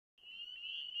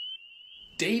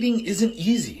dating isn't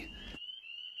easy,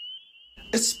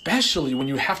 especially when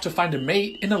you have to find a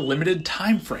mate in a limited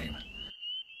time frame.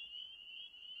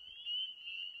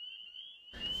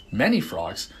 Many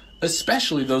frogs,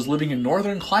 especially those living in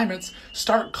northern climates,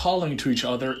 start calling to each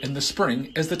other in the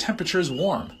spring as the temperatures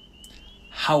warm.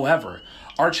 However,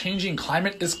 our changing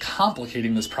climate is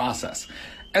complicating this process.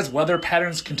 As weather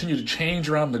patterns continue to change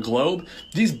around the globe,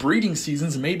 these breeding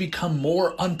seasons may become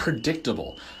more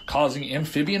unpredictable, causing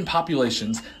amphibian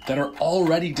populations that are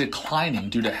already declining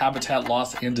due to habitat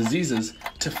loss and diseases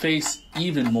to face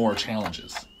even more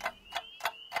challenges.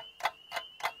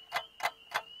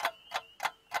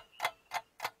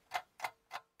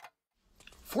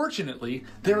 Fortunately,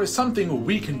 there is something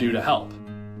we can do to help.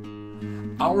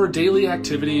 Our daily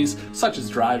activities, such as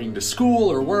driving to school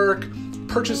or work,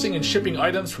 purchasing and shipping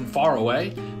items from far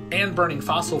away, and burning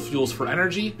fossil fuels for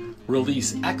energy,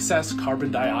 release excess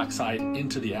carbon dioxide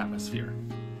into the atmosphere.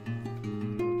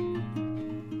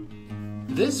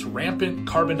 This rampant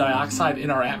carbon dioxide in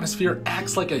our atmosphere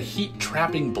acts like a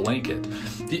heat-trapping blanket.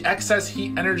 The excess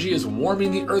heat energy is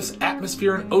warming the Earth's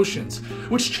atmosphere and oceans,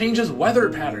 which changes weather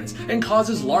patterns and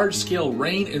causes large-scale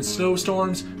rain and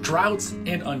snowstorms, droughts,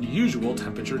 and unusual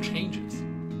temperature changes.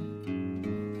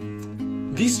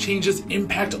 These changes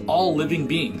impact all living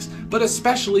beings, but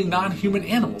especially non-human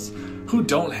animals, who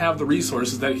don't have the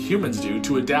resources that humans do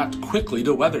to adapt quickly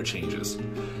to weather changes.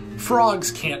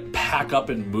 Frogs can't pack up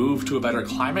and move to a better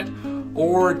climate,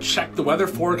 or check the weather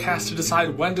forecast to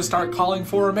decide when to start calling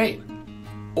for a mate,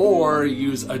 or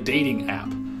use a dating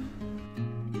app.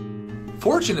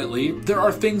 Fortunately, there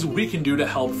are things we can do to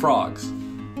help frogs.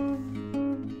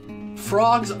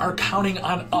 Frogs are counting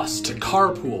on us to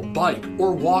carpool, bike,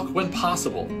 or walk when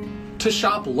possible, to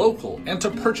shop local, and to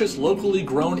purchase locally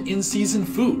grown in-season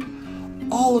food.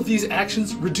 All of these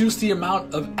actions reduce the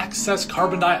amount of excess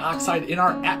carbon dioxide in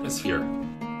our atmosphere.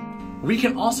 We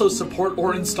can also support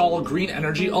or install green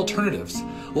energy alternatives,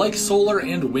 like solar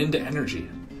and wind energy.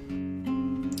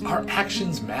 Our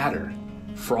actions matter.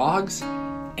 Frogs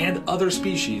and other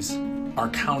species are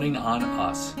counting on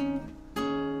us.